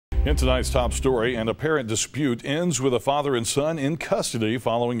In tonight's top story, an apparent dispute ends with a father and son in custody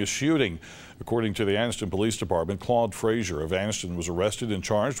following a shooting. According to the Anniston Police Department, Claude Frazier of Anniston was arrested and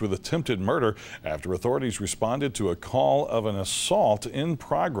charged with attempted murder after authorities responded to a call of an assault in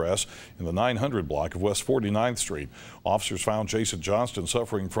progress in the 900 block of West 49th Street. Officers found Jason Johnston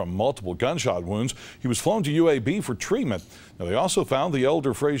suffering from multiple gunshot wounds. He was flown to UAB for treatment. Now, they also found the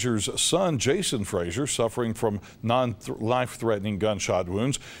elder Frazier's son, Jason Frazier, suffering from non-life-threatening gunshot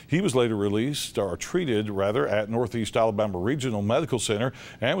wounds. He was later treated at Northeast Alabama Regional Medical Center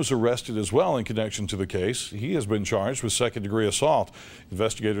and was arrested as well in connection to the case. He has been charged with second-degree assault.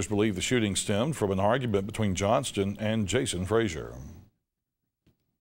 Investigators believe the shooting stemmed from an argument between Johnston and Jason Frazier.